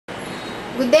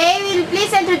Good day. Will you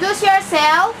please introduce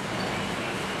yourself?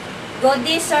 Good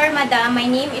day, sir, madam. My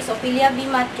name is Ophelia B.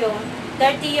 Matyong,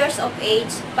 30 years of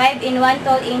age, 5 in 1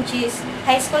 tall inches,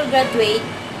 high school graduate,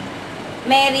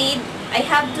 married. I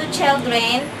have 2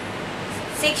 children,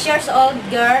 6 years old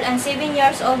girl and 7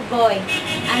 years old boy.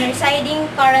 I'm residing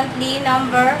currently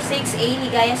number 6A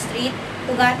Ligaya Street,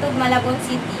 Tugatog, Malabon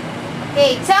City.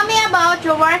 Okay, tell me about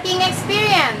your working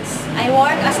experience. I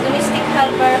work as domestic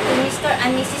helper to Mr.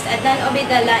 and Mrs. Adan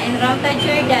Obedala in Ramta,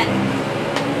 Jordan.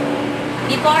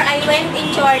 Before I went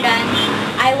in Jordan,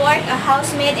 I worked a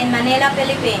housemaid in Manila,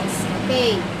 Philippines.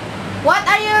 Okay. What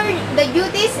are the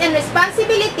duties and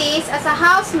responsibilities as a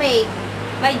housemaid?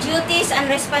 My duties and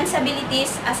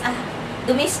responsibilities as a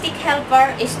domestic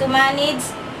helper is to manage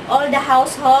all the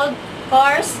household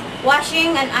chores,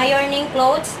 washing and ironing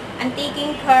clothes, and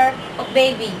taking care of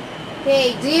baby.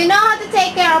 Okay, do you know how to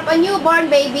take care of a newborn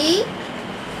baby?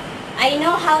 I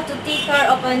know how to take care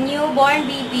of a newborn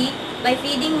baby by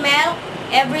feeding milk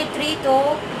every 3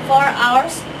 to 4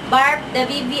 hours, bath the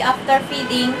baby after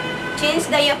feeding, change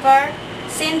diaper,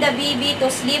 send the baby to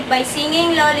sleep by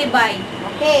singing lullaby.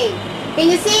 Okay. Can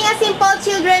you sing a simple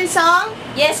children's song?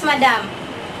 Yes, madam.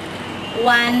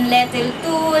 1 little,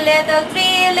 2 little,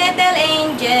 3 little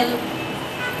angel,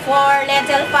 4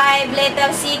 little, 5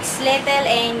 little, 6 little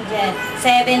angel,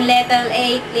 7 little,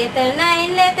 8 little, 9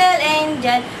 little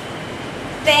angel,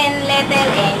 10 little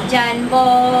angel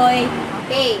boy.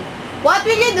 Okay. What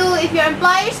will you do if your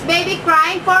employer's baby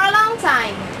crying for a long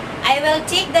time? I will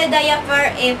check the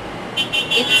diaper if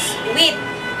it's wet.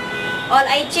 All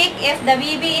I check if the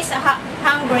baby is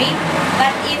hungry,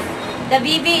 but if the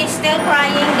baby is still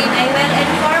crying, then I will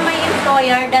inform my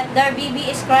employer that their baby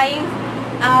is crying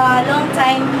a long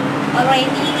time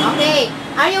already. Okay.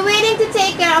 Are you willing to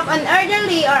take care of an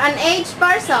elderly or an aged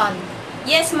person?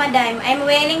 Yes, madam. I'm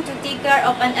willing to take care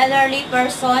of an elderly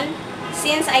person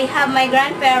since I have my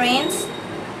grandparents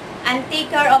and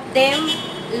take care of them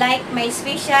like my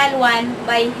special one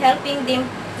by helping them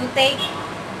to take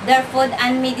their food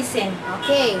and medicine.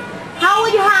 Okay. How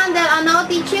would you handle a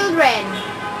naughty children?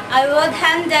 I would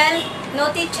handle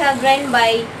naughty children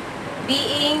by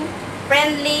being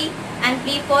friendly and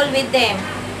playful with them,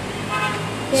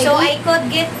 Okay, so I could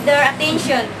get their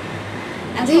attention.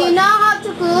 Do you know how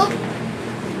to cook?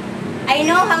 I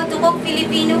know how to cook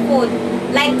Filipino food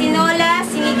like tinola,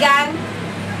 sinigang,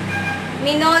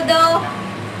 minodo,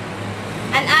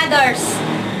 and others.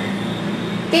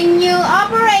 Can you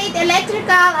operate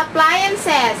electrical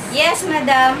appliances? Yes,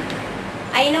 madam.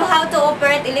 I know how to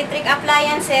operate electric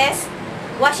appliances,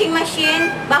 washing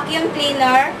machine, vacuum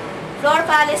cleaner, floor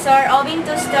polisher, oven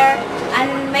toaster,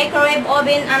 and microwave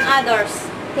oven, and others.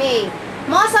 Okay.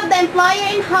 Most of the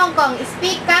employers in Hong Kong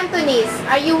speak Cantonese.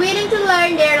 Are you willing to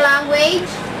learn their language?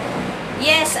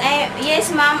 Yes,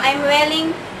 ma'am. I'm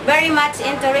very much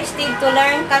interested to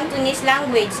learn Cantonese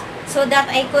language so that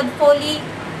I could fully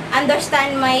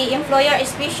understand my employer,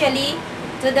 especially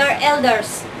to their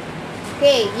elders.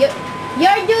 Okay.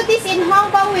 Your duties in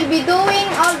Hong Kong will be doing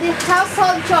all the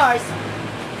household chores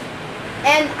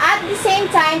and at the same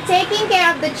time taking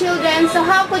care of the children. So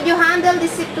how could you handle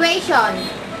this situation?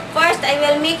 First, I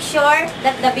will make sure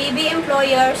that the baby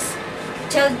employer's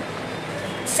child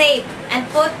safe and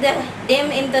put them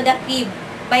into the crib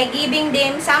by giving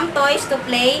them some toys to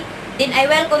play. Then I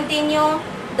will continue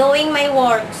doing my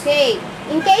work. Okay.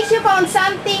 In case you found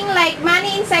something like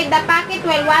money inside the pocket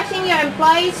while washing your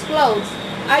employee's clothes,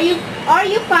 or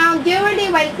you found jewelry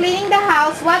while cleaning the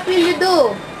house, what will you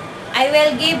do? I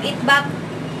will give it back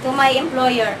to my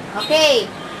employer. Okay.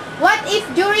 What if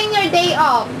during your day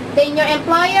off, then your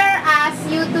employer asks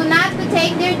you to not to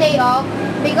take their day off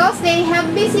because they have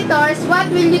visitors? What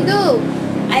will you do?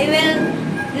 I will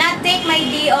not take my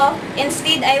day off.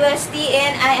 Instead, I will stay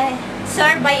in and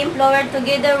serve my employer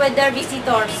together with their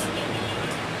visitors.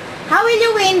 How will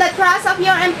you win the trust of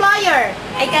your employer?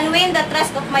 I can win the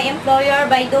trust of my employer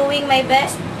by doing my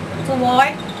best to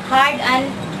work hard and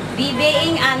be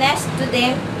being honest to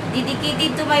them,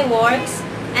 dedicated to my works,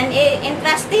 and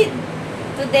entrusted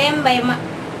to them by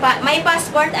my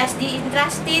passport as they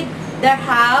entrusted their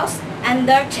house and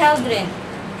their children.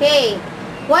 Okay.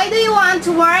 Why do you want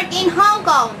to work in Hong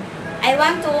Kong? I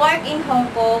want to work in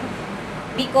Hong Kong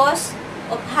because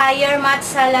of higher match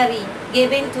salary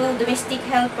given to domestic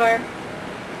helper,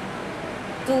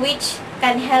 to which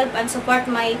can help and support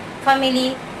my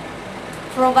family,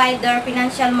 provide their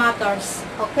financial matters.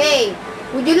 Okay.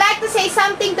 Would you like to say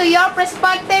something to your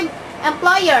prospective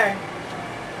employer?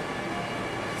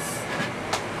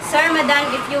 Sir,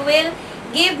 madam, if you will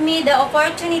give me the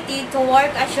opportunity to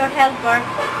work as your helper,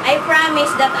 I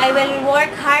promise that I will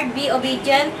work hard, be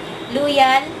obedient,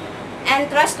 loyal, and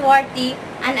trustworthy,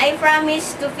 and I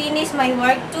promise to finish my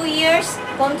work 2 years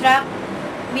contract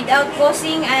without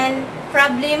causing an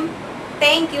problem.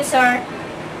 Thank you, sir,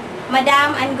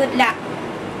 madam, and good luck.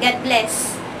 God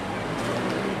bless.